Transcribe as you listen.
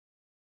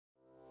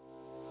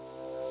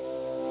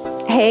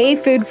Hey,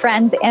 food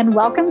friends, and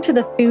welcome to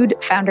the Food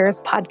Founders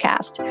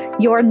Podcast,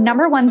 your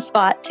number one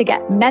spot to get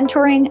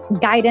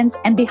mentoring, guidance,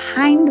 and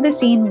behind the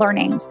scene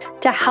learnings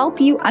to help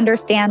you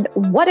understand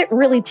what it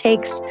really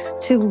takes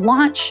to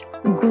launch,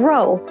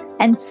 grow,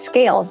 and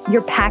scale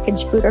your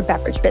packaged food or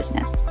beverage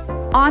business.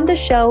 On the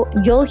show,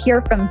 you'll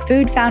hear from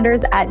food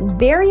founders at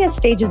various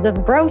stages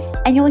of growth,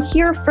 and you'll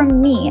hear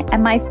from me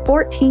and my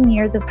 14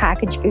 years of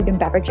packaged food and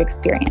beverage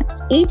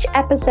experience. Each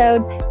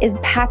episode is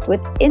packed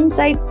with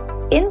insights,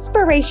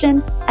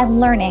 inspiration, and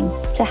learning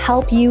to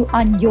help you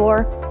on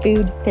your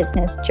food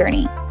business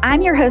journey.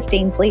 I'm your host,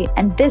 Ainsley,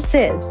 and this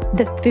is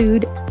the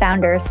Food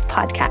Founders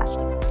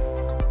Podcast.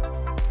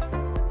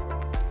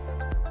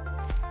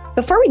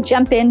 Before we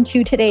jump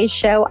into today's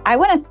show, I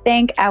want to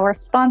thank our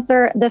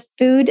sponsor, the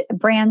Food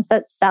Brands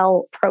That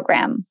Sell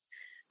program.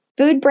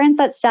 Food Brands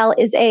That Sell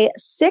is a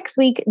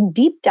 6-week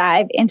deep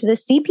dive into the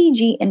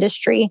CPG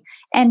industry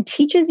and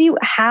teaches you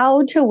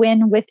how to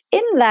win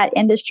within that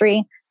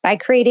industry by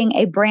creating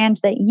a brand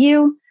that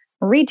you,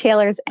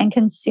 retailers, and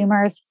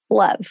consumers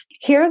love.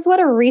 Here's what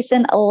a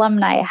recent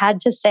alumni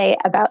had to say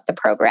about the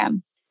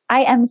program.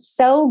 I am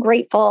so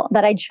grateful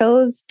that I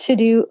chose to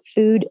do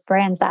Food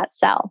Brands That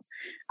Sell.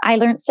 I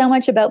learned so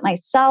much about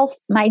myself,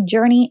 my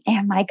journey,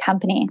 and my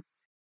company.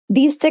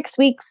 These 6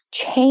 weeks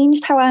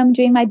changed how I'm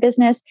doing my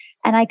business,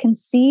 and I can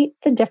see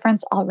the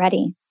difference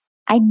already.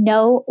 I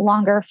no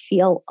longer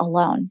feel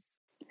alone.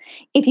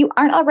 If you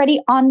aren't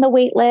already on the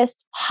wait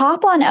list,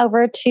 hop on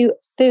over to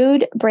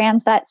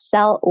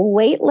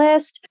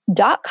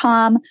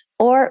foodbrandsthatsellwaitlist.com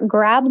or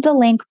grab the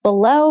link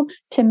below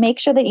to make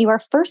sure that you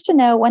are first to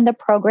know when the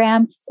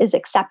program is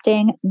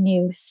accepting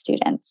new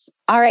students.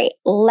 All right,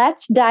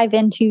 let's dive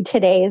into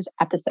today's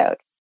episode.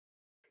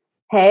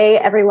 Hey,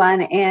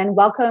 everyone, and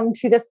welcome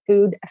to the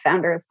Food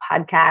Founders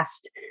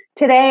Podcast.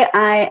 Today,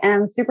 I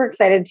am super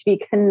excited to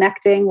be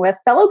connecting with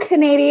fellow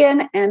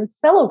Canadian and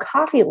fellow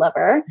coffee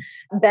lover,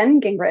 Ben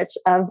Gingrich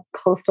of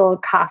Coastal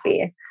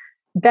Coffee.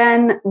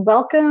 Ben,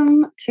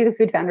 welcome to the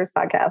Food Founders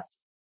Podcast.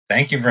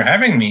 Thank you for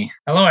having me.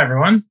 Hello,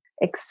 everyone.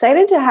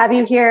 Excited to have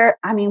you here.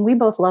 I mean, we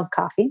both love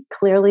coffee.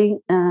 Clearly,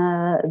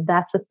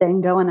 that's a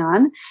thing going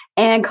on.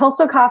 And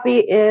Coastal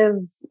Coffee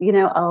is,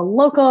 a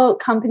local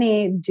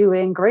company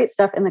doing great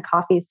stuff in the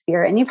coffee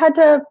sphere. And you've had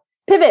to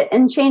pivot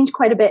and change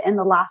quite a bit in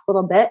the last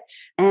little bit.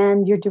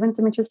 And you're doing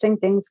some interesting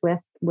things with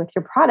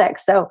your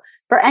products. So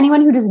for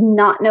anyone who does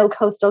not know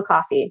Coastal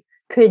Coffee,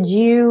 could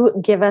you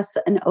give us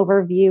an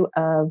overview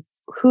of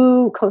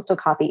who Coastal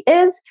Coffee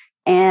is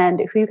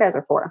and who you guys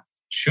are for?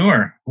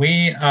 Sure.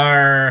 We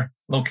are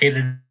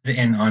located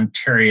in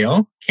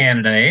Ontario,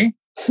 Canada.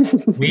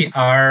 We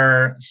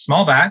are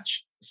small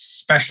batch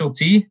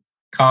specialty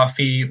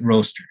coffee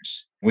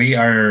roasters. We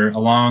are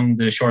along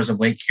the shores of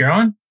Lake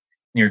Huron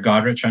near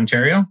Goderich,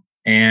 Ontario,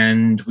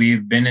 and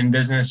we've been in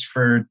business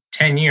for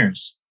 10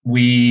 years.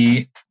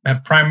 We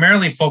have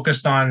primarily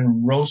focused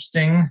on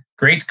roasting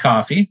great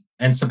coffee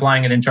and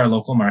supplying it into our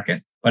local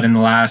market. But in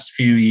the last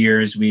few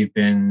years, we've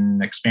been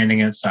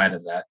expanding outside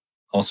of that,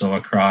 also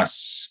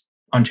across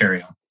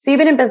Ontario. So you've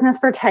been in business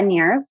for 10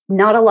 years.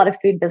 Not a lot of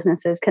food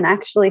businesses can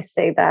actually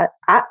say that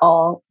at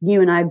all.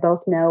 You and I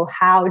both know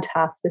how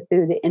tough the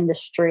food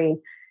industry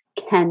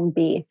can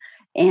be.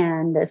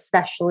 And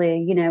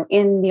especially,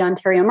 in the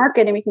Ontario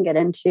market, and we can get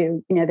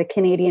into, the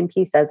Canadian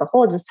piece as a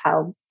whole, just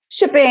how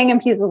shipping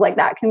and pieces like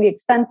that can be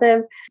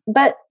expensive.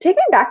 But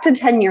taking back to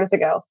 10 years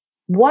ago,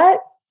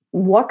 what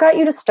got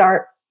you to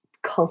start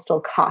Coastal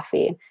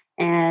Coffee?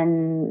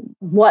 And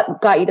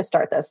what got you to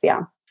start this?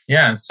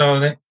 Yeah, so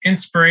the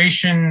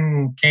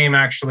inspiration came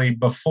actually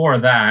before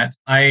that.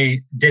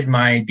 I did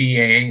my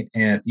BA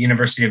at the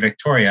University of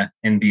Victoria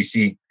in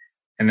BC,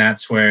 and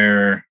that's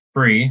where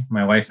Bree,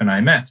 my wife, and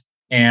I met.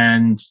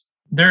 And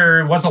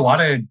there was a lot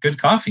of good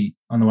coffee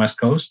on the West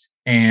Coast.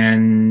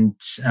 And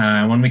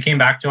when we came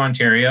back to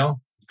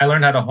Ontario, I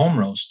learned how to home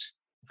roast.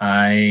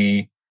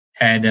 I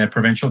had a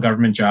provincial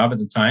government job at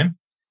the time,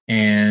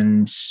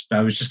 and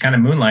I was just kind of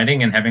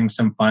moonlighting and having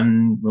some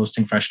fun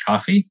roasting fresh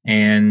coffee.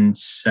 And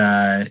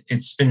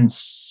it's been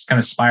kind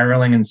of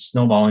spiraling and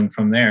snowballing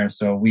from there.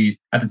 So we,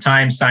 at the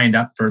time, signed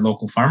up for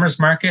local farmers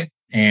market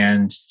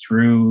and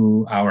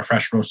threw our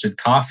fresh roasted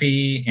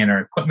coffee and our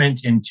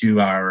equipment into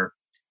our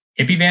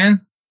hippie van.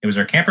 It was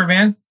our camper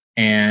van.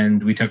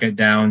 And we took it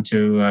down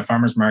to a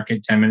farmer's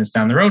market 10 minutes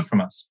down the road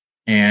from us.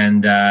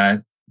 And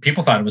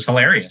people thought it was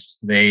hilarious.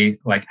 They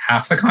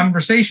half the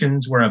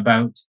conversations were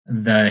about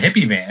the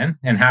hippie van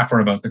and half were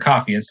about the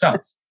coffee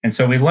itself. And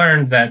so we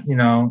learned that, in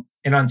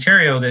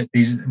Ontario, that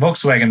these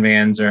Volkswagen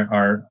vans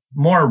are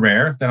more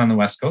rare than on the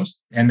West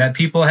Coast, and that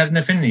people had an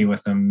affinity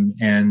with them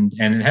and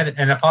it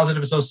had a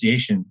positive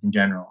association in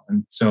general.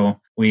 And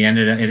so it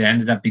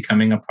ended up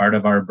becoming a part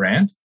of our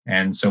brand.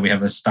 And so we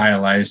have a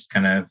stylized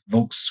kind of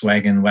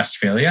Volkswagen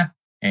Westphalia.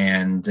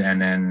 And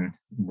then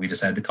we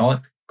decided to call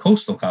it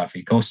Coastal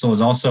Coffee. Coastal is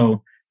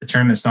also the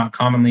term that's not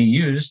commonly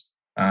used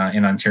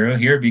in Ontario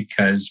here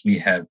because we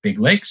have big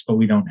lakes, but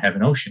we don't have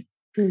an ocean.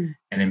 And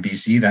in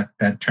BC,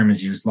 that term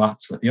is used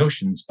lots with the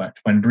oceans. But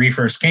when Bree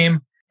first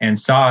came and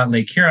saw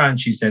Lake Huron,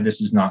 she said,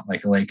 this is not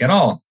like a lake at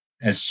all.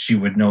 as she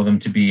would know them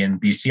to be in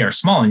BC, are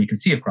small and you can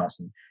see across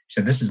them. She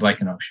said, this is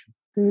like an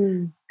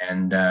ocean.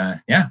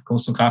 And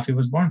Coastal Coffee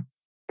was born.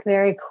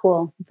 Very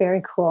cool.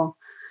 Very cool.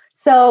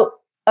 So,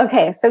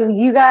 okay. So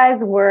you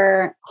guys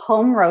were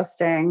home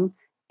roasting,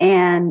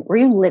 and were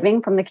you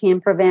living from the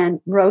camper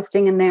van,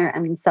 roasting in there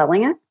and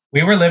selling it?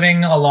 We were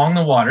living along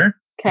the water.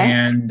 Okay.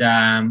 And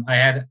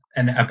I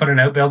put an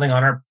outbuilding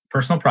on our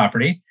personal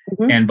property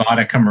and bought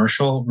a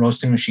commercial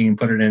roasting machine,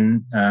 put it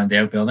in the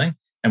outbuilding.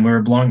 And we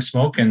were blowing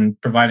smoke and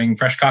providing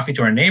fresh coffee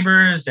to our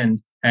neighbors.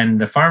 And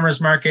the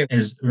farmers market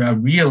is a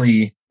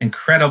really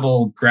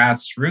incredible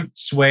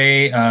grassroots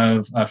way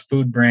of a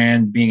food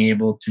brand being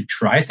able to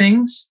try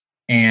things.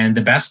 And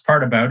the best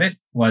part about it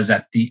was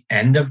at the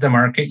end of the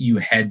market, you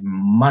had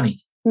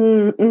money.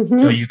 So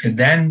you could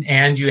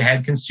and you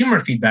had consumer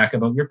feedback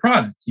about your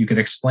product. You could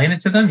explain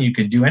it to them. You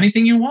could do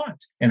anything you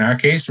want. In our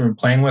case, we were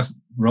playing with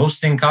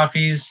roasting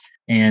coffees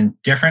and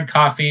different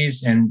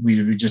coffees. And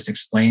we would just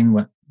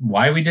explain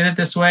why we did it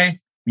this way,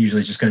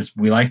 usually just because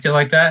we liked it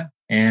like that.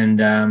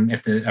 And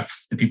if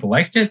the people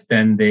liked it,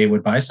 then they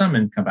would buy some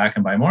and come back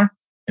and buy more.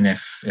 And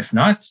if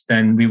not,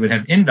 then we would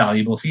have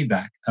invaluable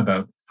feedback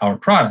about our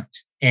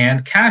product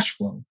and cash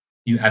flow.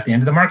 At the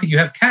end of the market, you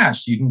have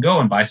cash. You can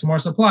go and buy some more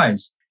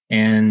supplies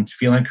and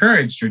feel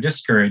encouraged or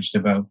discouraged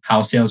about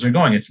how sales are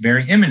going. It's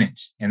very imminent.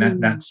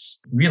 And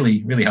that's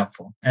really, really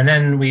helpful. And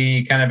then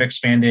we kind of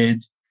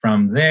expanded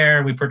from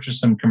there. We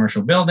purchased some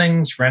commercial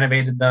buildings,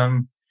 renovated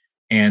them,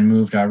 and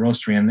moved our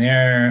roastery in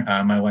there.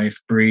 My wife,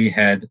 Bree,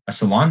 had a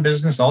salon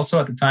business also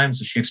at the time.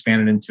 So she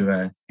expanded into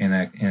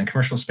a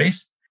commercial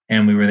space.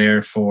 And we were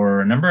there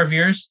for a number of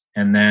years.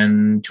 And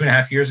then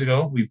 2.5 years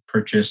ago, we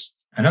purchased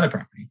another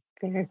property.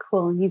 Very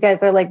cool. You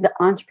guys are like the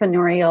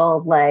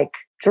entrepreneurial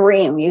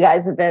dream. You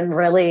guys have been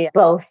really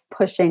both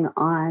pushing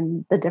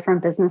on the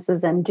different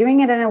businesses and doing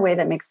it in a way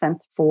that makes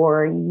sense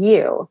for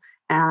you.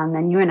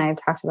 And you and I have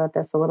talked about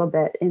this a little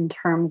bit in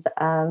terms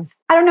of,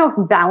 I don't know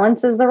if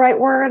balance is the right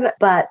word,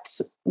 but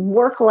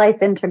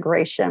work-life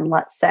integration,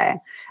 let's say.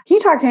 Can you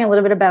talk to me a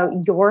little bit about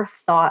your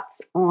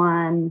thoughts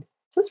on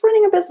just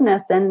running a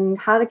business and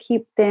how to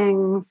keep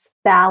things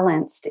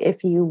balanced,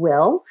 if you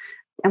will,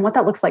 and what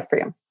that looks like for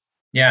you?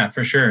 Yeah,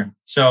 for sure.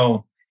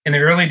 So in the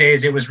early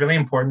days, it was really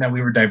important that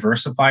we were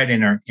diversified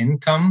in our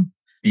income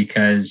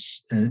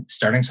because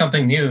starting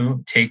something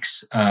new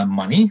takes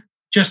money,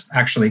 just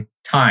actually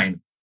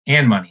time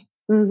and money.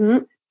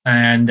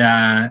 And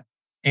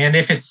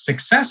if it's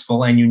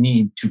successful and you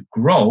need to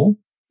grow,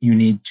 you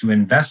need to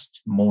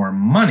invest more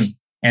money.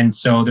 And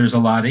so there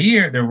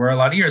were a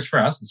lot of years for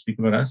us, let's speak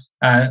about us,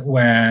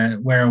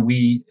 where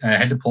we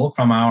had to pull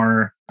from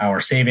our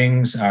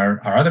savings, our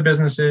other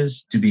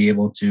businesses to be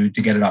able to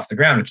get it off the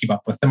ground and keep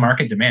up with the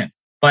market demand.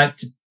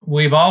 But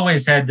we've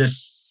always had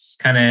this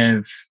kind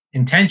of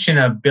intention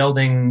of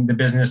building the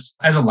business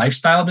as a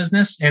lifestyle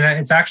business. And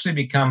it's actually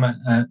become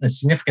a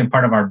significant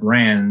part of our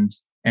brand.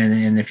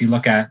 And if you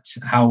look at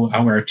how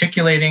we're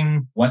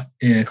articulating what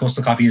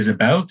Coastal Coffee is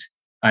about,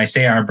 I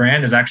say our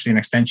brand is actually an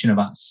extension of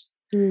us.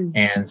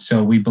 And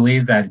so we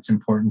believe that it's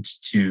important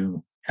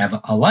to have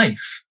a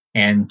life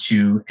and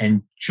to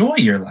enjoy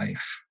your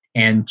life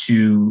and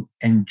to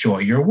enjoy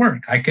your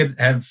work. I could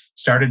have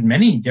started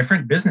many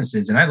different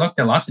businesses and I looked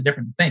at lots of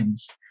different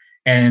things.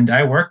 And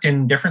I worked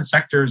in different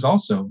sectors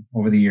also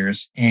over the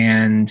years.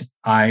 And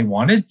I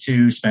wanted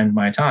to spend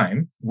my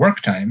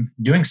work time,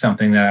 doing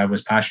something that I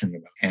was passionate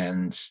about.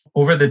 And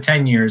over the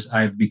 10 years,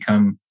 I've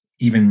become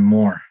even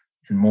more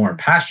and more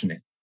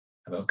passionate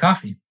about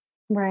coffee.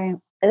 Right.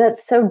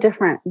 That's so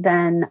different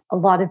than a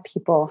lot of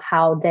people,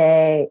 how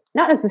they,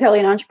 not necessarily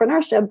in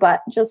entrepreneurship, but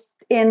just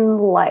in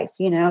life.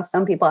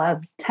 Some people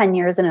have 10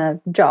 years in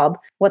a job,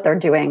 what they're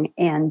doing,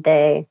 and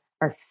they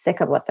are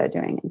sick of what they're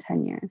doing in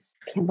 10 years.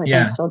 I can't believe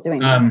I'm still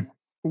doing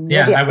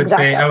this. I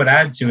would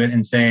add to it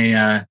and say,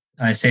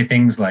 I say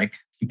things like,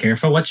 be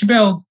careful what you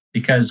build,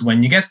 because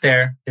when you get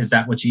there, is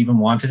that what you even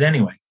wanted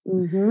anyway?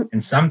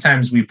 And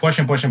sometimes we push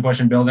and push and push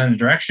and build in a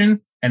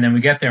direction. And then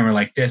we get there and we're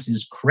like, this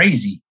is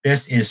crazy.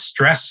 This is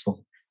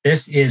stressful.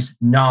 This is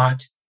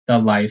not the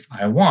life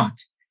I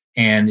want.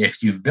 And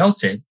if you've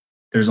built it,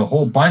 there's a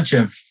whole bunch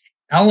of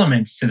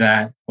elements to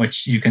that,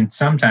 which you can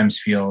sometimes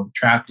feel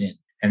trapped in.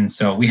 And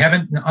so we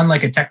haven't,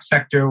 unlike a tech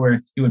sector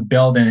where you would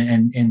build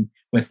and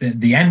with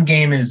the end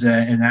game is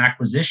an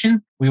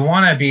acquisition, we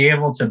want to be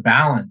able to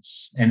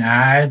balance and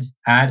add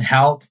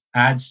help,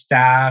 add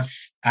staff,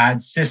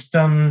 add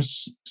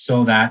systems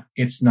so that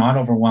it's not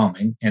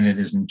overwhelming and it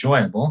is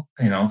enjoyable.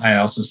 I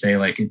also say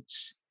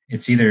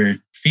it's either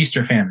feast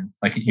or famine.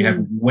 You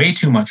have way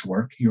too much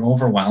work, you're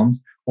overwhelmed,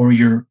 or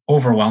you're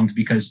overwhelmed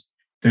because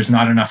there's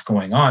not enough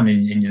going on.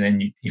 And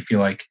then you feel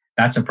like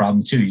that's a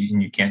problem too.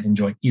 And you can't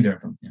enjoy either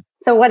of them. Yeah.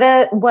 So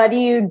what do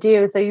you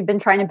do? So you've been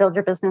trying to build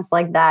your business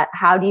like that.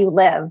 How do you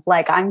live?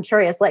 I'm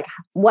curious,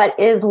 what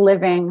is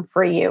living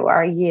for you?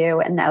 Are you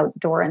an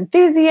outdoor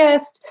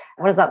enthusiast?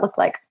 What does that look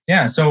like?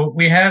 Yeah. So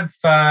we have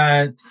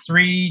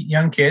 3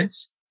 young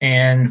kids.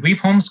 And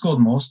we've homeschooled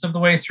most of the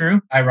way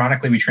through.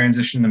 Ironically, we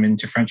transitioned them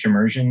into French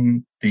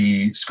immersion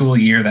the school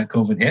year that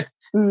COVID hit.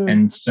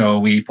 And so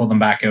we pulled them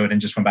back out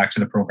and just went back to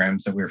the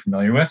programs that we were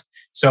familiar with.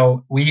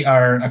 So we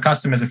are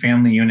accustomed as a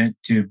family unit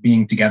to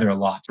being together a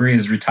lot. Brie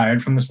is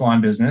retired from the salon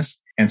business.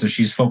 And so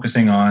she's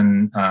focusing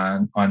on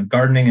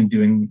gardening and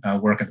doing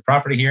work at the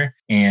property here,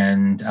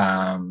 and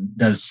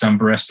does some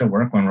barista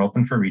work when we're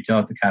open for retail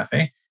at the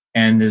cafe,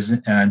 and does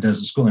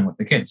the schooling with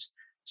the kids.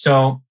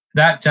 So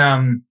that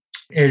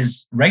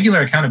is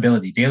regular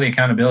accountability, daily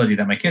accountability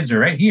that my kids are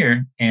right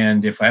here.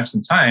 And if I have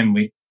some time,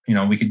 we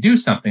could do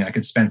something. I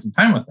could spend some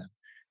time with them.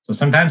 So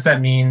sometimes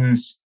that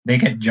means they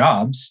get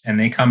jobs and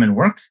they come and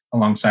work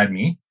alongside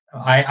me.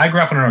 I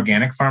grew up on an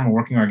organic farm, a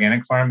working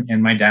organic farm,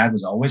 and my dad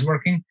was always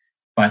working,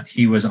 but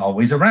he was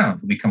always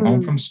around. We come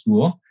home from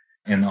school,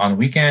 and on the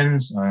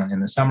weekends, in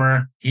the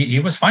summer, he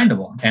was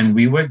findable, and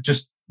we would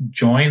just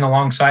join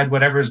alongside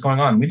whatever is going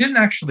on. We didn't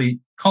actually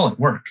call it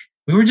work.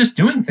 We were just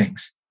doing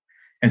things.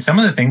 And some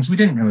of the things we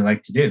didn't really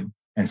like to do.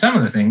 And some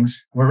of the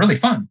things were really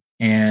fun.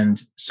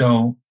 And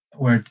so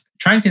we're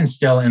trying to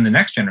instill in the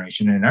next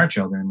generation and in our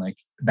children, like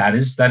that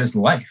is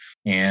life.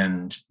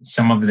 And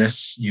some of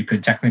this you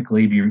could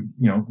technically be,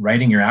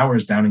 writing your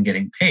hours down and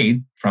getting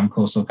paid from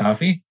Coastal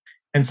Coffee.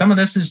 And some of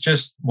this is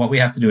just what we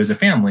have to do as a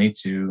family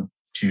to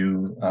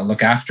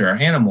look after our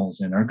animals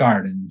and our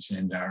gardens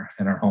and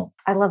our home.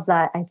 I love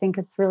that. I think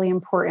it's really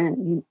important.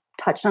 You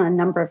touched on a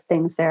number of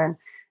things there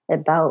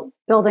about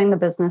building the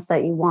business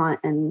that you want,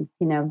 and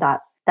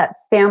that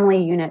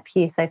family unit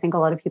piece. I think a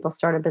lot of people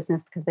start a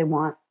business because they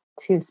want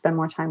to spend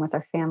more time with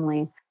their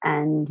family,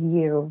 and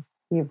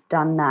you've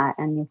done that,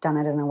 and you've done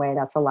it in a way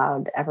that's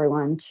allowed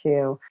everyone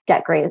to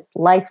get great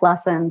life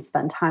lessons,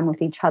 spend time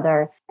with each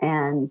other,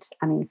 and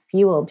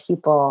fuel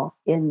people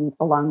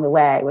along the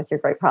way with your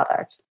great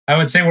product. I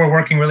would say we're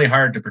working really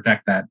hard to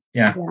protect that.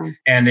 Yeah.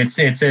 And it's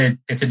a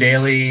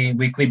daily,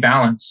 weekly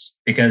balance,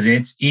 because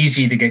it's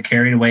easy to get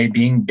carried away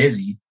being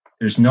busy.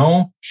 There's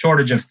no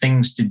shortage of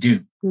things to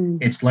do.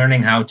 It's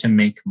learning how to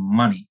make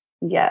money.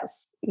 Yes.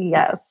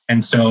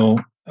 And so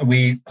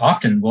we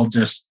often will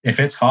just, if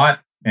it's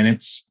hot and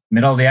it's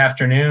middle of the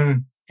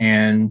afternoon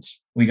and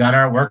we got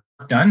our work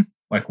done,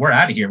 like we're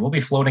out of here. We'll be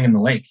floating in the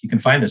lake. You can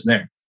find us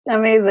there.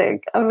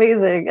 Amazing.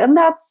 And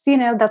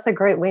that's a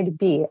great way to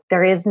be.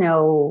 There is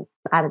no,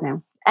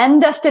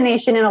 end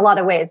destination in a lot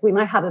of ways. We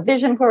might have a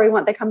vision for where we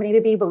want the company to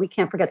be, but we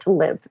can't forget to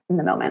live in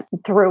the moment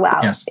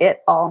throughout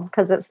it all,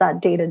 because it's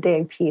that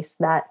day-to-day piece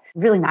that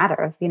really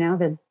matters.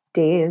 The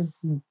days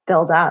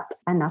build up,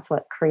 and that's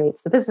what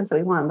creates the business that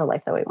we want, the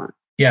life that we want.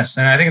 Yes.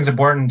 And I think it's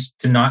important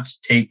to not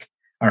take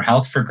our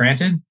health for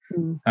granted.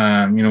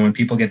 When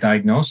people get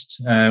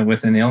diagnosed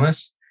with an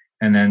illness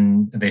and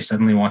then they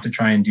suddenly want to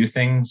try and do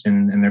things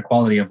and their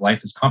quality of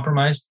life is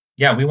compromised.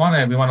 Yeah, we want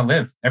to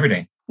live every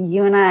day.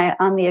 You and I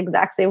on the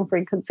exact same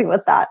frequency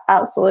with that.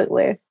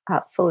 Absolutely.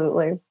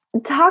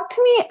 Talk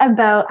to me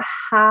about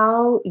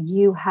how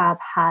you have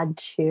had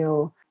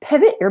to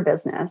pivot your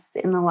business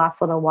in the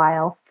last little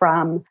while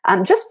from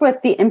just with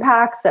the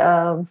impacts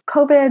of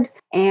COVID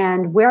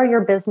and where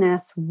your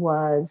business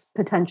was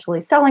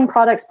potentially selling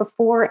products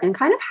before, and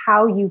kind of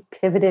how you've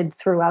pivoted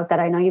throughout that.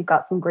 I know you've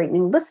got some great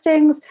new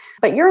listings,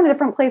 but you're in a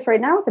different place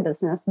right now with the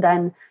business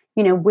than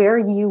where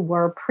you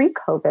were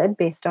pre-COVID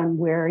based on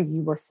where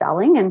you were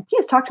selling. And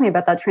just talk to me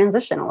about that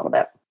transition a little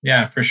bit.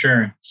 Yeah, for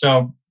sure.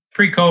 So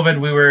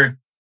pre-COVID, we were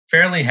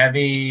fairly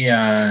heavy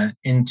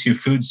into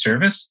food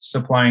service,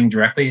 supplying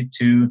directly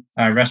to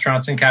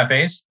restaurants and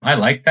cafes. I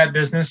liked that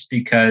business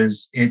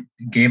because it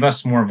gave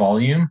us more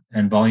volume,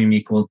 and volume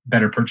equaled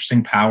better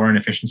purchasing power and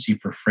efficiency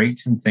for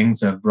freight and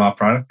things of raw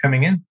product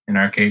coming in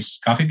our case,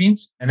 coffee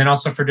beans, and then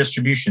also for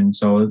distribution.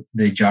 So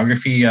the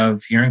geography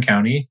of Huron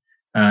County,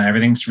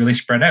 everything's really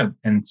spread out.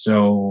 And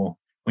so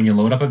when you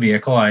load up a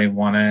vehicle, I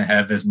want to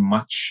have as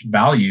much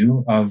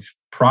value of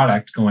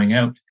product going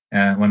out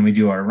when we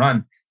do our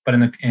run. But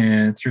when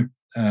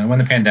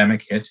the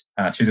pandemic hit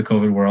through the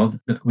COVID world,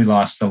 we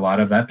lost a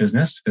lot of that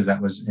business because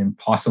that was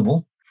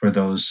impossible for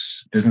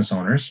those business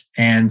owners.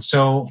 And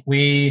so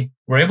we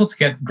were able to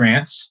get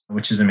grants,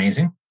 which is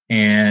amazing.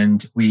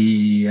 And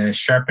we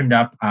sharpened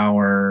up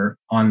our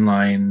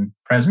online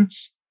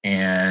presence.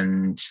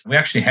 And we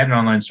actually had an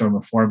online store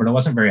before, but it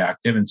wasn't very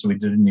active. And so we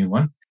did a new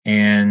one.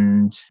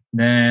 And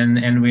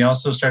we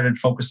also started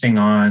focusing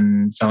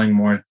on selling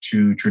more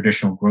to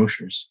traditional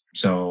grocers.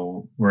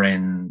 So we're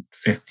in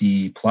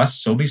 50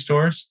 plus Sobeys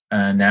stores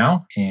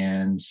now.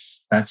 And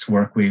that's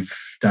work we've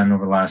done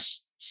over the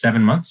last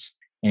 7 months.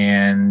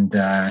 And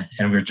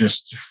we're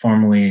just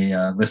formally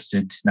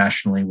listed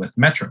nationally with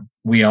Metro.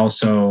 We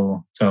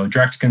also, so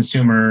direct to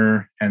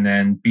consumer and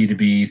then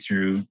B2B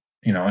through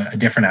a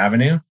different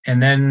avenue.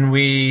 And then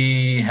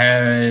we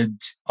had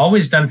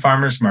always done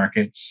farmers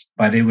markets,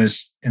 but it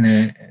was in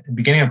the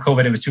beginning of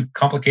COVID, it was too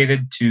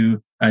complicated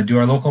to do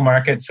our local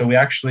market. So we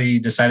actually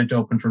decided to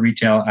open for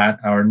retail at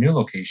our new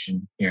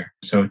location here.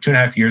 So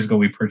 2.5 years ago,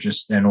 we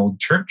purchased an old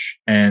church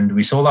and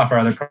we sold off our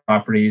other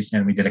properties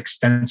and we did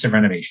extensive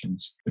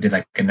renovations. We did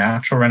like a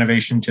natural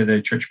renovation to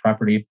the church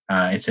property.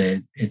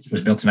 It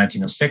was built in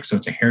 1906, so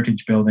it's a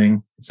heritage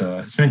building. It's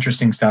some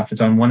interesting stuff.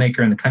 It's on 1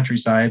 acre in the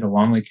countryside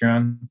along Lake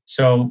Huron.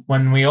 So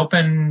when we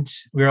opened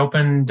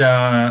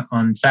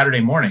on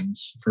Saturday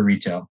mornings for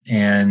retail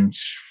and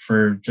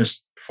for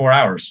just 4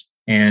 hours.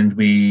 And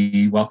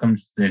we welcomed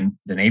the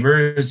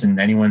neighbors and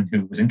anyone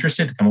who was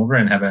interested to come over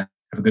and have a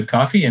good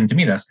coffee and to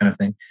meet us, kind of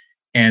thing.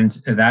 And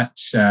that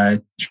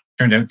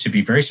turned out to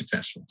be very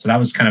successful. So that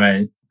was kind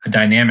of a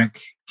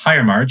dynamic,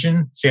 higher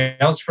margin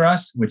sales for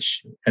us,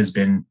 which has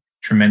been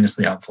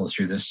tremendously helpful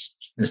through this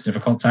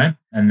difficult time.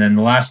 And then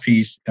the last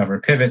piece of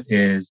our pivot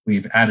is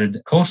we've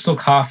added Coastal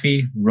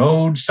Coffee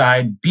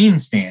roadside bean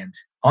stand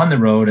on the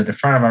road at the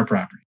front of our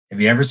property.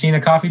 Have you ever seen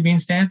a coffee bean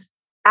stand?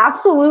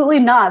 Absolutely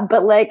not.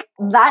 But like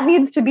that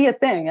needs to be a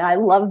thing. I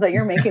love that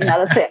you're making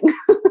that a thing.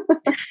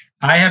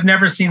 I have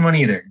never seen one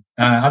either.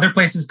 Other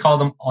places call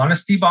them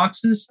honesty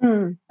boxes.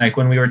 Like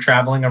when we were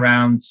traveling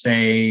around,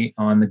 say,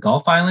 on the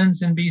Gulf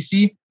Islands in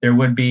BC, there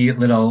would be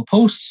little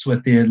posts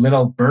with the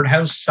little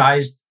birdhouse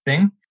sized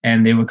thing.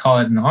 And they would call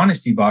it an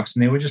honesty box.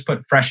 And they would just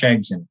put fresh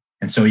eggs in it.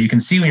 And so you can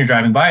see when you're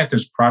driving by if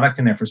there's product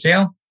in there for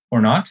sale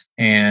or not.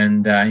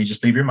 And you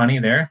just leave your money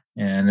there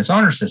and it's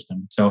honor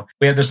system. So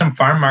there's some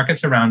farm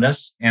markets around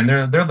us and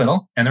they're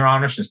little and they're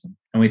honor system.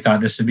 And we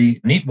thought this would be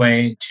a neat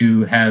way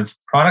to have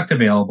product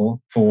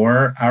available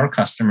for our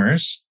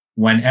customers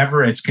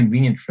whenever it's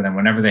convenient for them,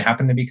 whenever they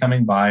happen to be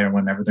coming by or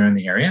whenever they're in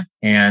the area.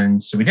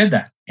 And so we did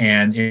that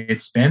and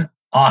it's been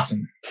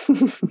awesome.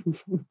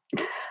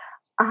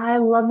 I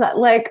love that.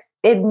 Like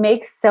it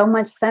makes so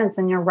much sense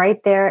and you're right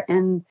there.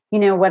 And you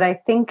know, what I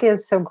think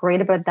is so great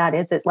about that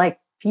is it like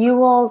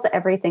fuels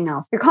everything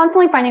else. You're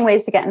constantly finding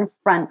ways to get in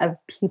front of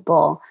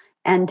people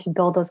and to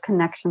build those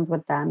connections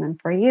with them. And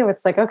for you,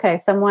 it's like, okay,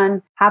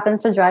 someone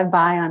happens to drive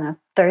by on a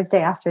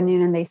Thursday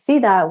afternoon and they see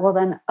that, well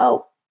then,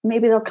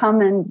 maybe they'll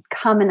come and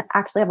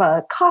actually have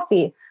a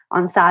coffee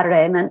on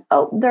Saturday. And then,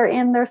 they're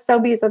in their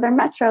Sobeys or their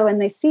Metro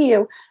and they see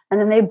you and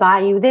then they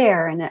buy you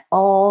there. And it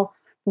all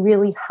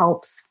really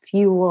helps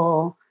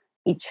fuel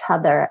each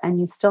other. And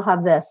you still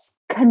have this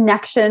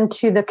connection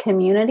to the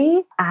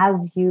community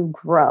as you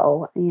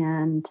grow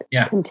and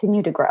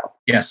continue to grow.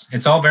 Yes,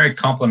 it's all very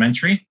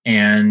complementary.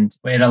 And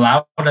it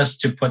allowed us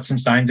to put some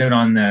signs out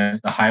on the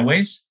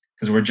highways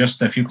because we're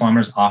just a few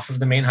kilometers off of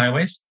the main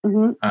highways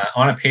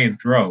on a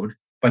paved road,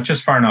 but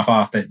just far enough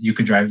off that you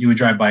would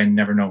drive by and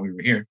never know we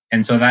were here.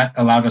 And so that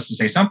allowed us to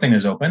say something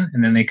is open.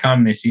 And then they come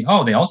and they see,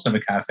 they also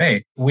have a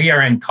cafe. We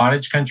are in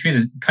cottage country,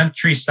 the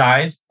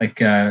countryside,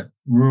 like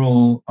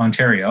rural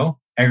Ontario,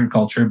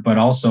 agriculture, but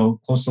also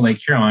close to Lake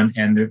Huron.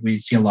 And we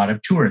see a lot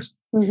of tourism.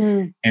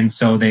 And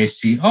so they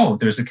see,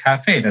 there's a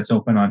cafe that's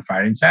open on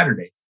Friday and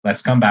Saturday.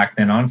 Let's come back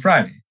then on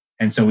Friday.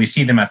 And so we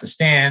see them at the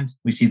stand.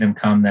 We see them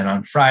come then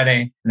on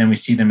Friday. And then we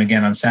see them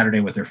again on Saturday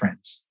with their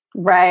friends.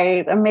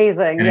 Right.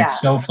 Amazing. And it's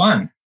so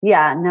fun.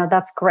 Yeah, no,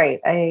 that's great.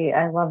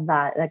 I love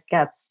that. It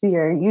gets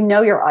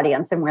your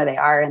audience and where they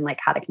are and like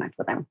how to connect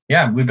with them.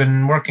 Yeah, we've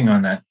been working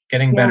on that,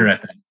 getting better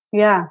at that.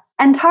 Yeah.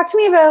 And talk to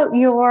me about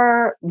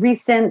your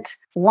recent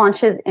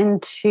launches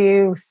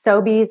into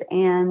Sobeys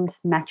and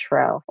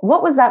Metro.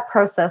 What was that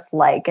process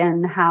like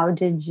and how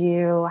did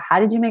you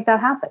make that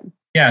happen?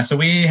 Yeah, so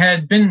we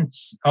had been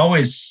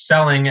always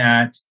selling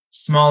at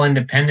small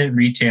independent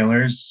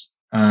retailers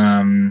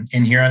in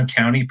Huron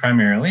County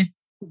primarily.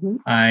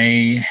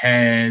 I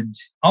had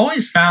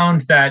always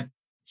found that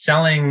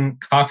selling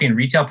coffee in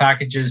retail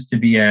packages to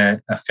be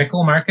a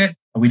fickle market.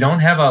 We don't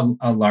have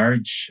a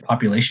large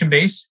population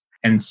base.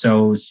 And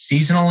so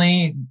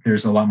seasonally,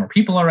 there's a lot more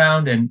people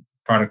around and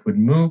product would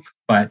move.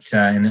 But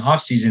in the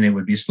off season, it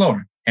would be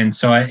slower. And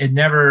so it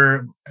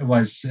never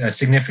was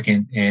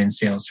significant in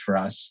sales for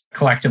us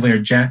collectively or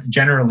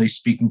generally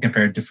speaking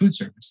compared to food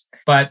service.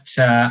 But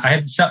I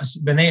had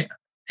been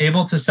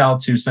able to sell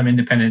to some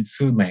independent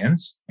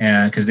Foodlands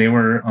because they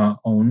were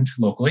owned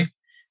locally.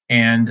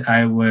 And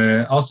I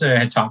also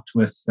had talked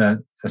with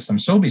some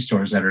Sobeys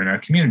stores that are in our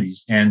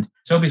communities. And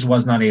Sobeys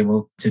was not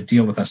able to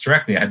deal with us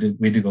directly.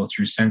 We had to go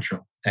through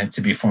Central and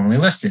to be formally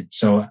listed.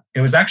 So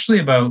it was actually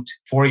about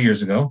 4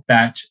 years ago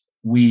that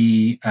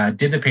we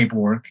did the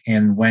paperwork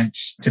and went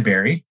to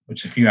Barrie,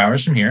 which is a few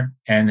hours from here,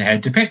 and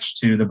had to pitch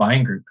to the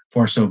buying group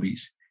for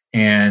Sobeys.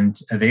 And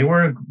they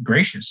were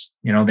gracious.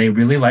 They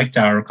really liked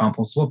our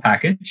compostable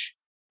package,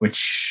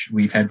 which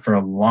we've had for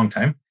a long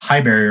time.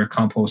 High barrier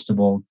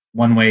compostable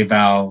one-way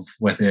valve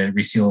with a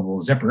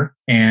resealable zipper.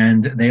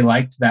 And they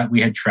liked that we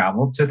had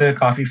traveled to the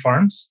coffee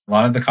farms. A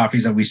lot of the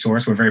coffees that we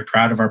source, we're very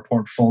proud of our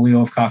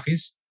portfolio of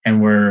coffees.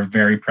 And we're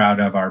very proud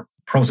of our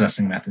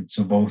processing method.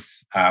 So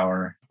both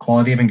our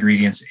quality of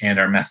ingredients and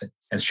our method,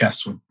 as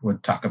chefs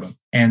would talk about.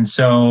 And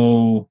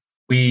so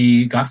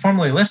we got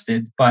formally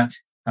listed, but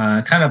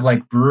kind of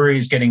like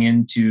breweries getting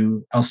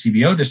into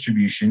LCBO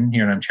distribution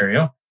here in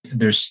Ontario,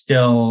 there's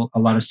still a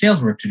lot of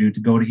sales work to do to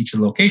go to each of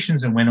the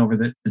locations and win over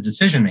the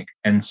decision maker.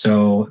 And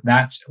so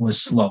that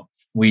was slow.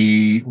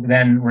 We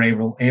then were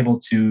able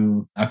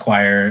to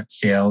acquire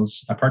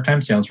a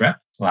part-time sales rep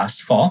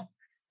last fall.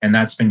 And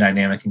that's been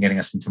dynamic in getting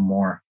us into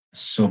more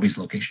Sobeys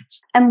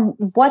locations. And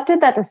what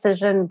did that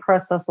decision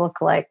process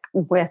look like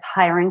with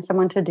hiring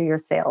someone to do your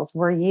sales?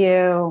 Were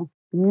you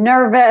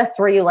nervous?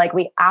 Were you like,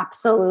 we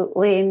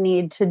absolutely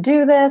need to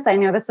do this? I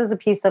know this is a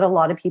piece that a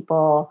lot of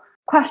people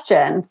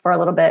question for a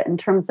little bit in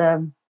terms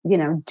of,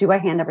 do I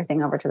hand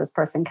everything over to this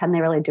person? Can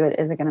they really do it?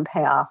 Is it going to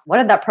pay off? What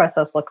did that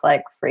process look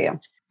like for you?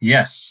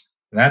 Yes,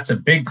 that's a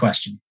big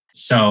question.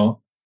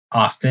 So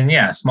often,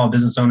 small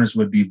business owners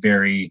would be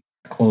very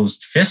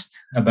closed fist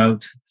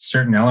about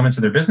certain elements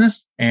of their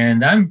business.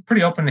 And I'm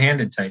pretty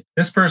open-handed type.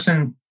 This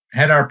person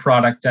had our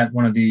product at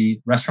one of the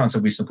restaurants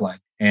that we supplied.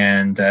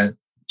 And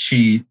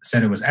she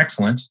said it was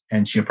excellent.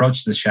 And she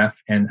approached the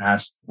chef and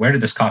asked, where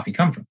did this coffee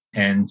come from?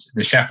 And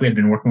the chef we had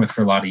been working with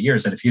for a lot of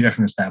years at a few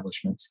different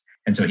establishments.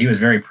 And so he was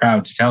very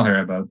proud to tell her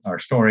about our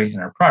story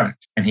and our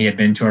product. And he had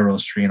been to our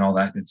roastery and all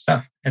that good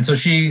stuff. And so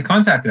she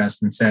contacted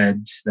us and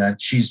said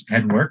that she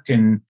had worked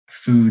in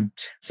food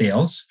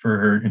sales for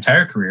her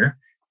entire career,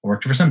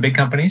 worked for some big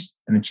companies,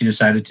 and then she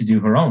decided to do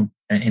her own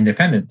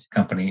independent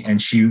company. And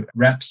she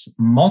reps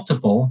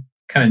multiple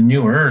kind of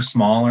newer or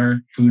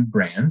smaller food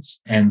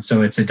brands. And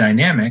so it's a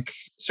dynamic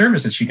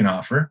service that she can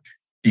offer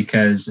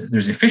because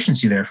there's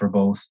efficiency there for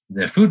both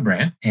the food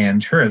brand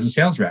and her as a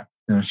sales rep.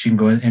 She can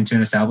go into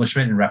an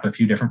establishment and rep a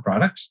few different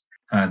products.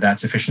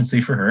 That's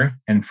efficiency for her.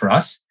 And for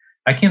us,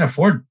 I can't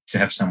afford to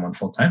have someone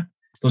full-time.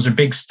 Those are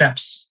big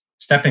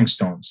stepping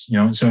stones,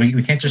 so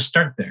we can't just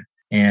start there.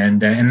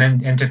 And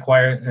to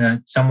acquire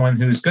someone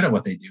who's good at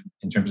what they do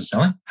in terms of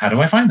selling, how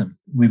do I find them?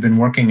 We've been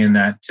working in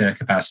that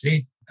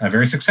capacity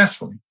very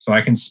successfully. So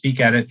I can speak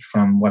at it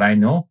from what I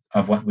know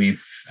of what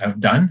we've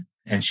done,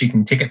 and she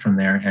can take it from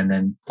there and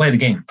then play the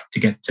game to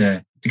get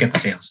the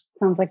sales.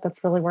 Sounds like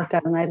that's really worked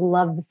out. And I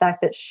love the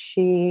fact that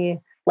she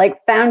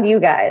found you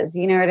guys,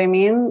 you know what I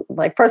mean?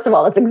 First of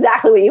all, that's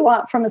exactly what you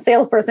want from a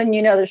salesperson.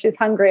 That she's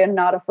hungry and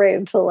not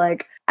afraid to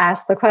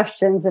ask the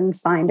questions and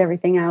find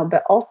everything out.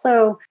 But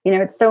also,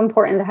 it's so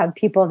important to have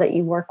people that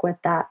you work with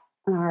that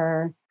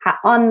are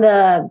on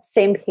the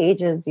same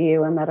page as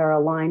you and that are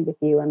aligned with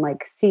you and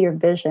see your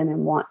vision and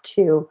want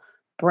to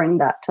bring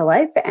that to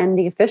life, and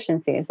the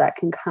efficiencies that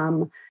can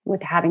come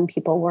with having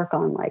people work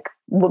on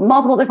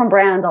multiple different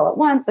brands all at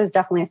once. There's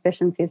definitely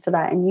efficiencies to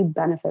that, and you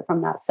benefit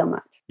from that so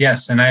much.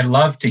 Yes. And I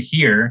love to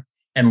hear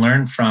and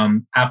learn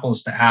from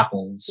apples to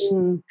apples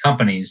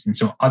companies. And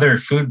so other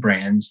food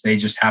brands, they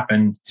just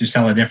happen to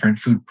sell a different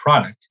food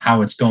product,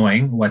 how it's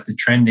going, what the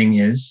trending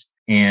is,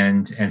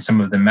 and some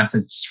of the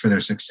methods for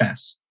their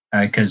success,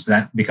 because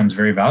that becomes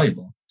very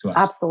valuable to us.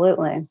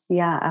 Absolutely.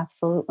 Yeah,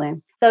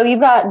 absolutely. So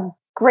you've got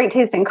great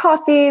tasting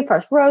coffee,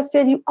 fresh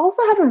roasted. You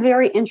also have a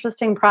very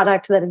interesting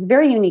product that is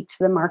very unique to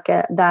the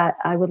market that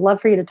I would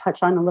love for you to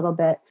touch on a little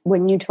bit.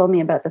 When you told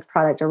me about this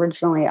product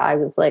originally, I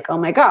was like, oh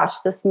my gosh,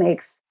 this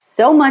makes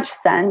so much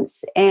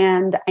sense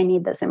and I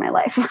need this in my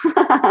life.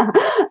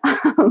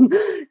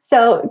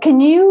 So can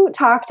you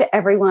talk to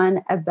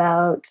everyone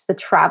about the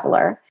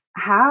Traveler,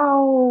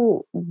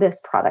 how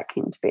this product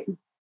came to be?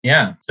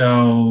 Yeah.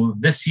 So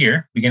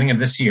beginning of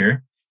this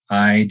year,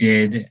 I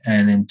did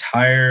an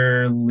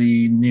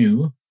entirely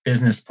new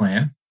business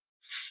plan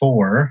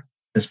for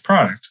this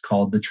product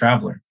called the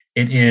Traveler.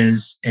 It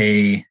is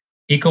a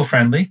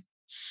eco-friendly,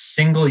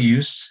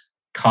 single-use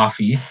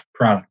coffee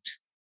product.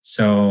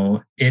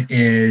 So it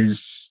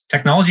is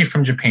technology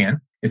from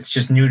Japan. It's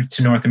just new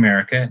to North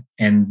America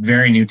and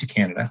very new to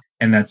Canada.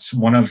 And that's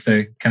one of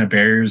the kind of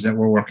barriers that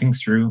we're working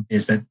through,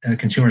 is that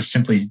consumers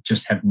simply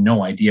just have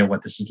no idea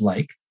what this is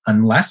like,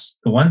 unless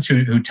the ones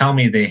who tell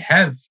me they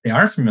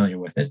are familiar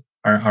with it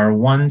are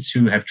ones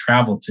who have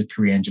traveled to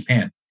Korea and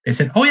Japan. They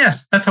said, oh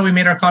yes, that's how we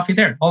made our coffee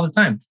there all the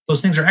time.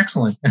 Those things are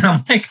excellent. And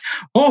I'm like,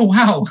 oh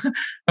wow,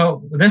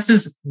 oh, this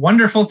is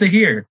wonderful to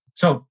hear.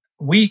 So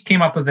we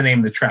came up with the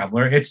name The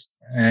Traveler.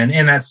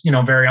 And that's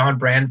very on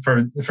brand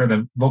for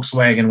the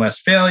Volkswagen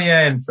Westphalia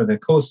and for the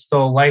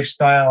coastal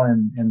lifestyle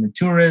and the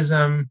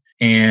tourism,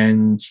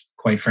 and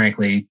quite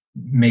frankly,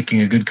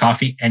 making a good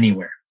coffee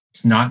anywhere.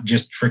 It's not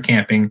just for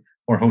camping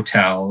or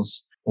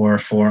hotels or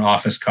for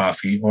office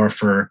coffee or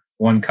for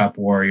one-cup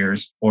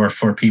warriors or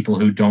for people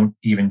who don't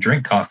even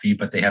drink coffee,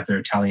 but they have their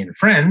Italian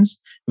friends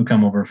who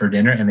come over for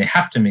dinner and they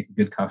have to make a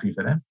good coffee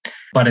for them.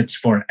 But it's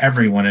for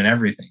everyone and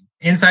everything.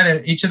 Inside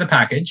of each of the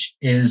package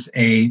is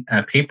a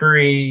paper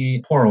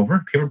pour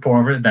over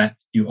that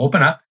you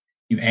open up,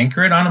 you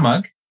anchor it on a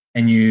mug,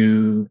 and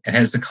it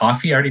has the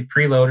coffee already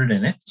preloaded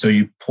in it. So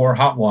you pour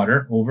hot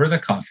water over the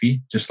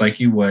coffee, just like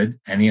you would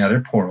any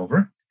other pour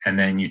over. And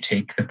then you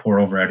take the pour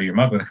over out of your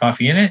mug with the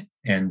coffee in it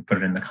and put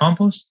it in the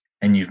compost.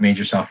 And you've made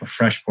yourself a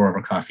fresh pour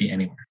over coffee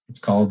anywhere. It's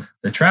called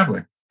The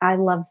Traveler. I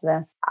love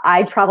this.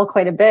 I travel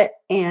quite a bit,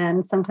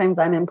 and sometimes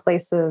I'm in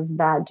places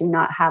that do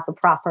not have a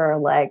proper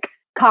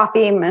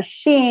coffee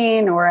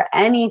machine or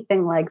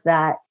anything like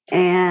that.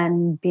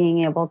 And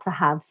being able to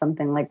have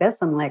something like this,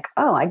 I'm like,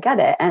 oh, I get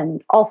it.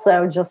 And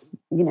also just,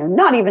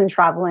 not even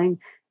traveling,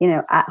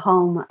 at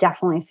home,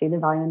 definitely see the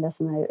value in this.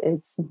 And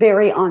it's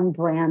very on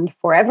brand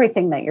for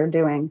everything that you're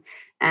doing.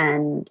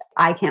 And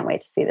I can't wait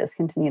to see this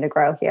continue to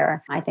grow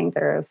here. I think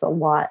there's a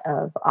lot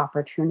of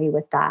opportunity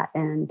with that,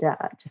 and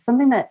just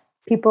something that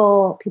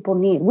people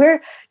need.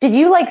 Where did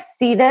you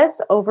see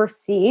this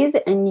overseas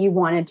and you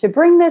wanted to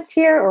bring this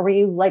here, or were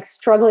you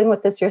struggling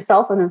with this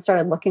yourself and then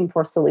started looking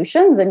for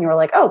solutions and you were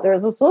like, oh,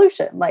 there's a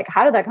solution?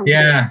 How did that come?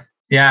 Yeah.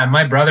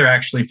 My brother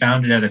actually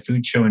found it at a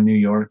food show in New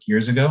York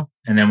years ago,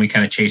 and then we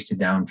kind of chased it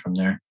down from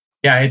there.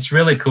 Yeah, it's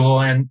really cool.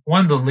 And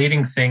one of the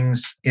leading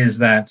things is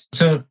that,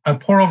 so a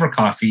pour over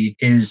coffee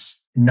is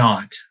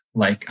not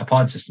like a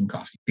pod system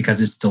coffee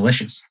because it's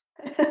delicious.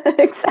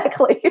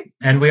 Exactly.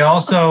 And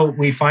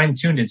we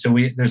fine-tuned it. So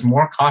there's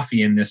more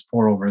coffee in this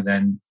pour over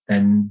than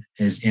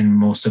is in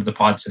most of the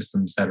pod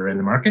systems that are in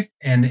the market.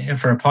 And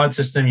for a pod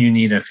system, you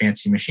need a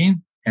fancy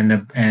machine. And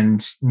the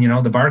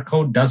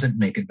barcode doesn't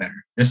make it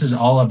better. This is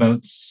all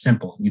about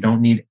simple. You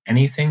don't need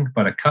anything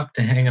but a cup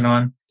to hang it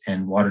on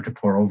and water to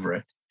pour over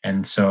it.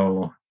 And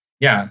so,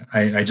 yeah,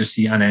 I just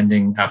see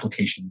unending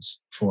applications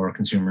for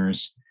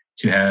consumers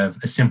to have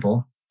a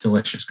simple,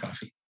 delicious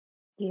coffee.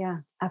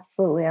 Yeah,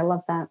 absolutely. I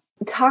love that.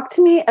 Talk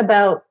to me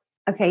about,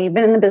 okay, you've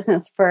been in the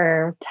business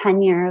for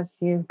 10 years.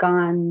 You've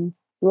gone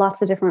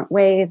lots of different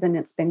ways and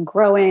it's been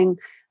growing.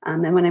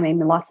 And when I mean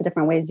lots of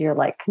different ways, you're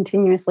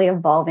continuously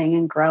evolving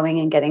and growing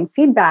and getting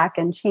feedback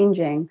and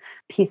changing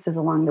pieces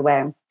along the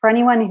way. For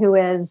anyone who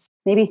is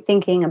maybe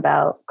thinking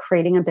about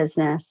creating a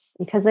business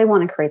because they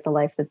want to create the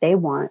life that they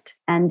want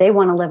and they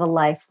want to live a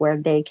life where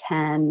they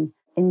can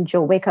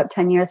wake up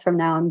 10 years from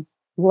now and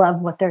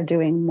love what they're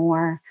doing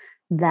more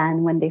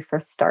than when they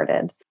first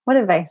started. What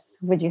advice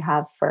would you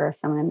have for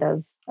someone in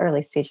those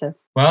early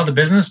stages? Well, the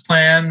business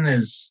plan,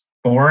 is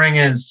boring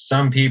as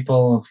some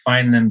people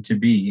find them to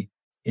be,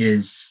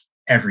 is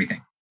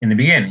everything in the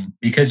beginning,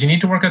 because you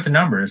need to work out the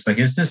numbers.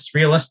 Is this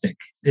realistic?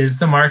 Is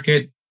the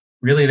market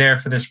really there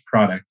for this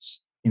product?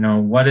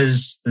 What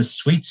is the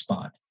sweet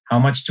spot? How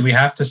much do we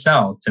have to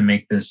sell to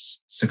make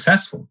this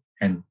successful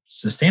and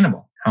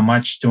sustainable? How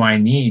much do I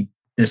need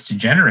this to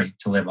generate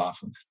to live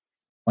off of?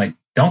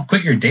 Don't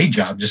quit your day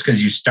job just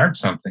because you start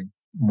something.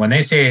 When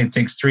they say it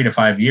takes 3 to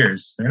 5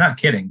 years, they're not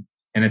kidding.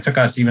 And it took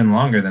us even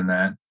longer than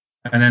that.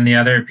 And then the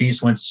other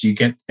piece, once you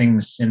get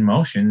things in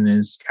motion,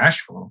 is cash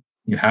flow.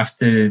 You have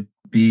to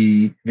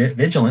be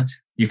vigilant.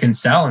 You can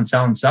sell and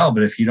sell and sell,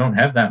 but if you don't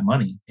have that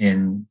money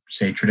in,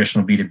 say,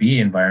 traditional B2B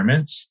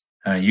environments,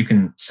 you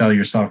can sell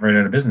yourself right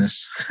out of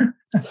business.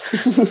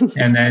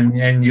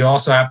 and you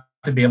also have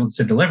to be able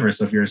to deliver.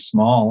 So if you're a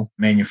small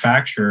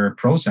manufacturer or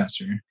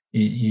processor,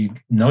 you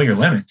know your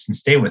limits and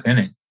stay within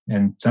it.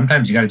 And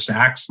sometimes you got to just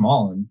act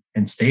small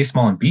and stay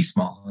small and be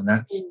small. And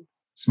that's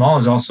small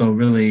is also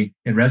really,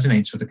 it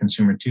resonates with the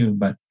consumer too,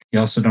 but you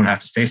also don't have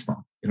to stay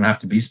small. You don't have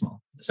to be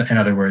small. So in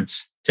other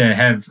words, to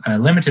have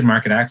limited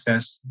market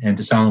access and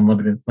to sell in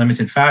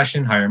limited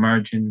fashion, higher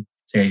margin,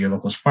 say at your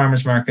local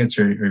farmers markets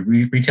or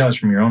retailers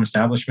from your own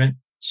establishment,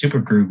 super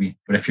groovy.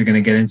 But if you're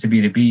going to get into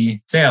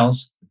B2B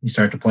sales, you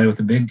start to play with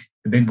the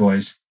big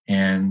boys,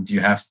 and you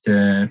have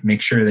to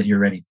make sure that you're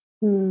ready.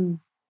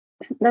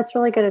 That's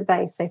really good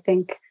advice. I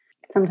think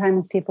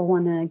sometimes people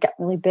want to get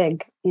really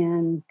big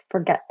and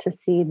forget to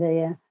see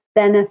the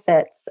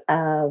benefits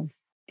of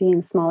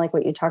being small, like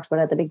what you talked about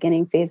at the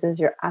beginning phases.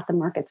 You're at the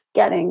markets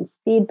getting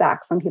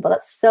feedback from people.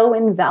 That's so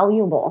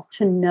invaluable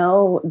to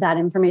know that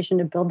information,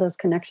 to build those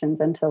connections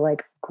and to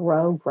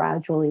grow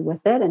gradually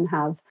with it and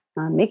have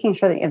making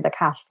sure that you have the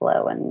cash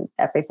flow and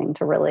everything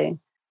to really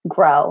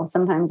grow.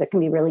 Sometimes it can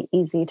be really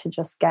easy to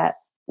just get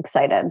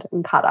excited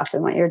and caught up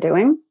in what you're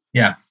doing.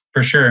 Yeah,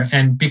 for sure.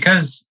 And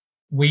because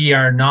we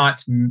are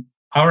not,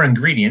 our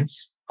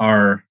ingredients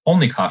are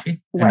only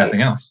coffee and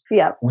nothing else.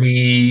 Yeah.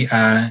 We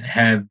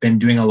have been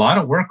doing a lot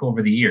of work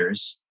over the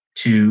years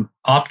to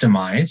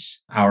optimize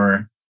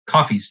our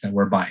coffees that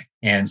we're buying.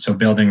 And so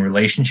building a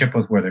relationship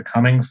with where they're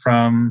coming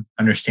from,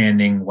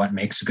 understanding what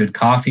makes a good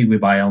coffee. We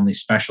buy only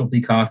specialty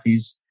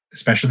coffees.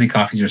 Specialty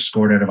coffees are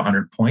scored out of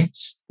 100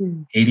 points.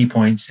 80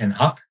 points and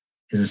up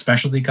is a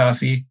specialty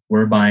coffee.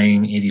 We're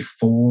buying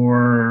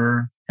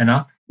 84 and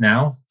up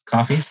now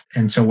coffees.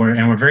 And so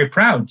we're very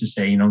proud to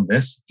say,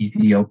 this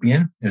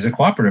Ethiopian is a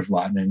cooperative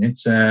lot, and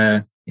it's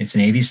an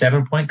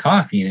 87 point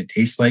coffee, and it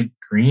tastes like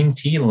green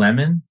tea,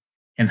 lemon,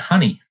 and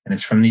honey. And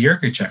it's from the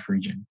Yirgacheffe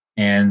region.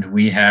 And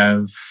we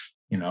have,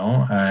 we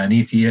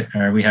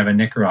have a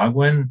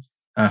Nicaraguan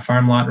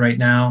farm lot right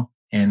now,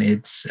 and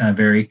it's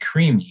very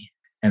creamy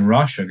and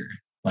raw sugar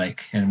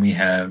and we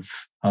have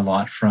a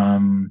lot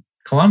from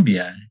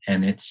Colombia,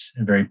 and it's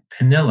very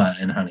vanilla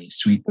and honey,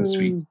 sweet and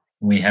sweet.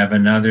 We have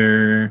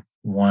another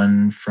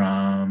one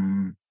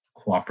from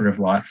cooperative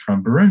lot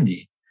from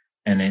Burundi,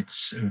 and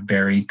it's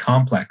very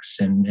complex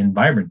and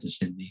vibrant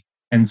acidity.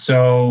 And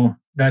so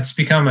that's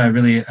become a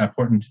really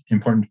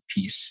important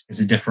piece. It's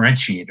a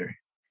differentiator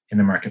in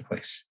the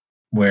marketplace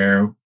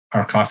where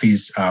our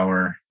coffees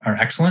are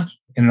excellent.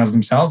 in and of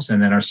themselves.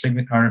 And then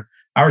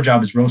our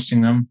job is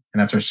roasting them,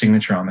 and that's our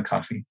signature on the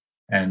coffee.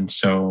 And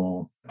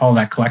so all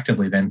that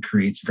collectively then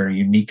creates a very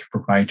unique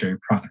proprietary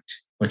product,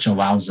 which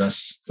allows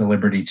us the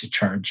liberty to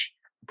charge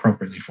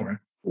appropriately for it.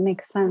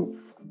 Makes sense.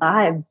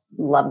 I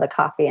love the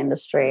coffee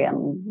industry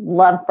and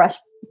love fresh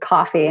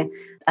coffee.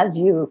 As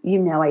you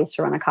know, I used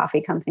to run a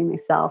coffee company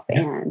myself,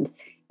 and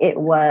it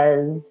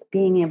was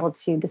being able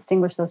to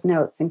distinguish those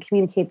notes and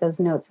communicate those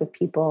notes with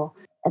people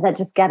that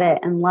just get it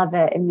and love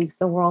it. It makes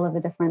the world of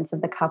a difference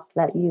of the cup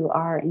that you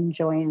are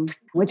enjoying.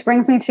 Which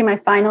brings me to my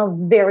final,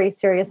 very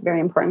serious, very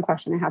important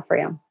question I have for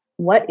you.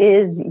 What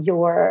is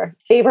your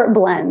favorite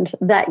blend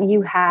that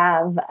you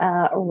have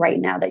right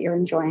now that you're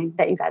enjoying,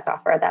 that you guys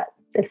offer, that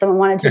if someone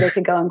wanted to, they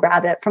could go and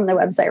grab it from the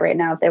website right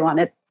now if they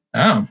wanted?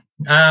 Well,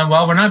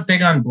 we're not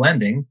big on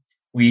blending.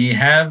 We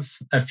have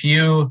a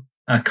few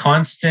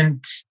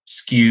constant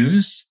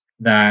SKUs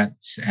that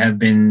have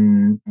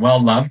been well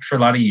loved for a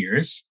lot of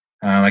years,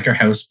 like our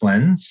house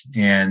blends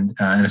and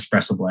an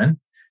espresso blend.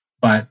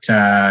 But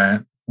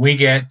we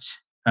get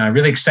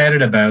really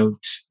excited about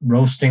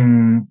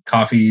roasting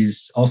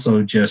coffees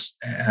also just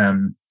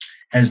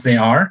as they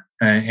are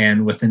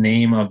and with the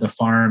name of the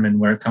farm and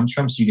where it comes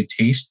from. So you could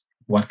taste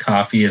what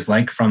coffee is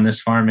like from this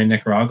farm in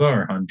Nicaragua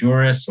or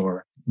Honduras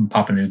or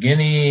Papua New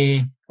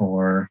Guinea,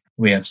 or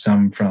we have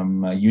some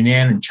from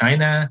Yunnan in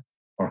China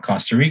or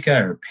Costa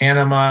Rica or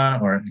Panama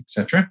or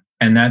etc.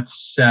 And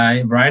that's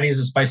variety is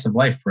a spice of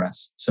life for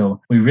us.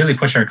 So we really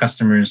push our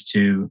customers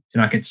to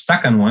not get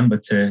stuck on one,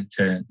 but to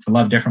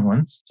love different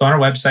ones. So on our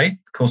website,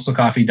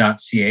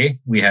 coastalcoffee.ca,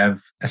 we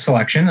have a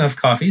selection of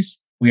coffees.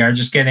 We're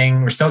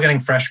still getting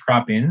fresh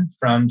crop in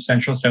from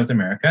Central South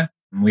America.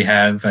 We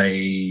have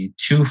 2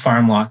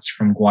 farm lots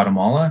from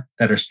Guatemala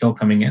that are still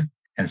coming in.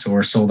 And so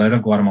we're sold out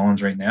of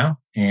Guatemalans right now.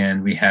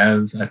 And we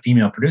have a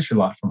female producer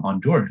lot from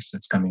Honduras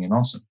that's coming in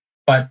also.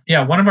 But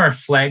yeah, one of our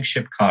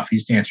flagship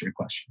coffees, to answer your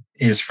question,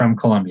 is from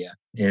Colombia,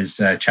 is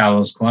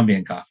Chalo's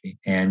Colombian coffee.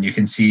 And you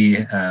can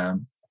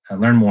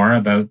learn more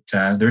about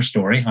their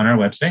story on our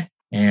website.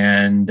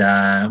 And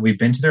we've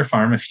been to their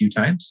farm a few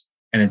times,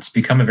 and it's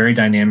become a very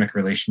dynamic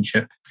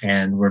relationship.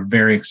 And we're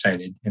very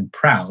excited and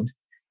proud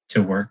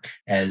to work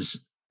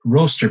as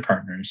roaster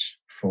partners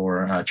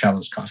for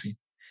Chalo's Coffee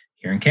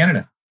here in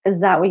Canada. Is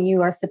that what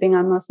you are sipping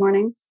on most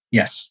mornings?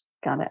 Yes.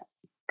 Got it.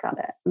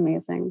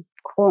 Amazing.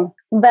 Cool.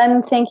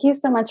 Ben, thank you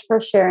so much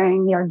for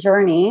sharing your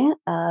journey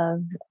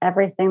of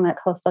everything that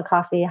Coastal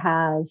Coffee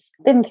has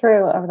been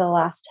through over the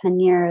last 10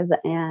 years.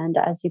 And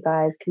as you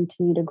guys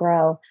continue to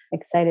grow,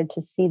 excited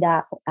to see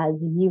that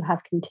as you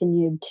have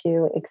continued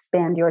to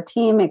expand your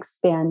team,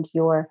 expand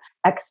your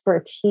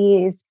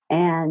expertise,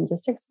 and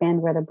just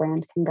expand where the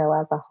brand can go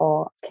as a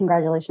whole.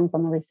 Congratulations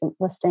on the recent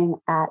listing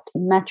at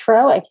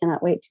Metro. I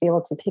cannot wait to be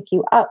able to pick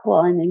you up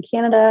while I'm in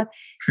Canada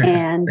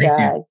and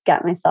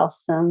get myself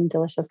some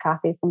delicious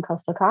coffee from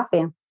Coastal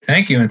Coffee.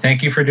 Thank you. And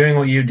thank you for doing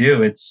what you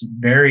do. It's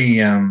very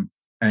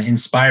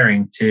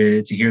inspiring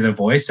to hear the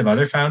voice of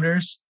other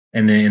founders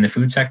in the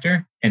food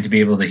sector and to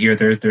be able to hear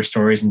their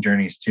stories and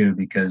journeys too,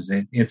 because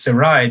it's a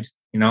ride,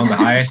 the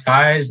highest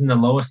highs and the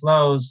lowest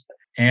lows.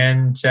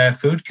 And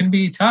food can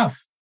be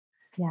tough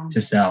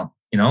to sell.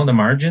 The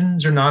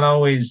margins are not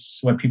always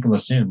what people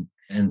assume.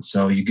 And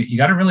so you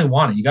got to really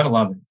want it. You got to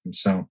love it. And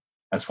so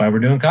that's why we're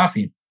doing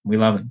coffee. We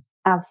love it.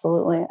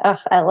 Absolutely.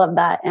 I love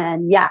that.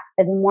 And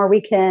the more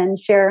we can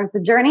share the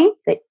journey,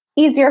 the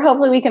easier,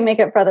 hopefully, we can make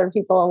it for other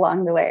people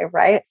along the way.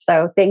 Right.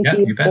 So thank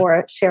you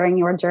for sharing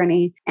your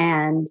journey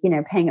and,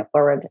 paying it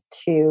forward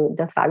to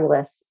the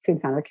fabulous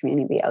food founder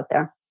community out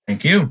there.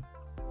 Thank you.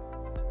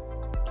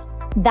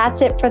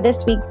 That's it for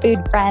this week,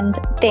 food friend.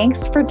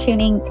 Thanks for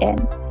tuning in.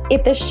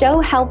 If the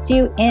show helped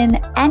you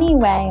in any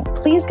way,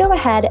 please go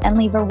ahead and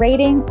leave a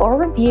rating or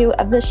review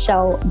of the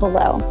show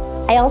below.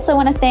 I also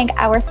want to thank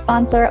our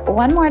sponsor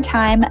one more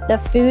time, the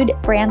Food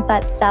Brands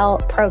That Sell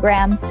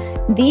program,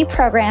 the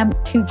program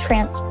to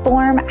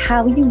transform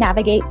how you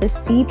navigate the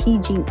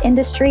CPG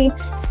industry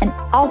and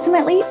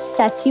ultimately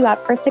sets you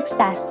up for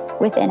success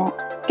within it.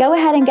 Go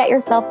ahead and get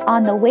yourself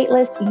on the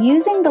waitlist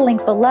using the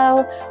link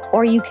below,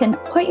 or you can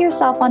put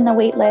yourself on the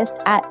waitlist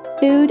at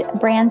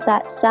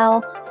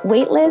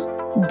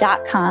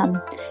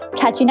foodbrandsthatsellwaitlist.com.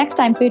 Catch you next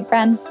time, food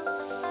friend.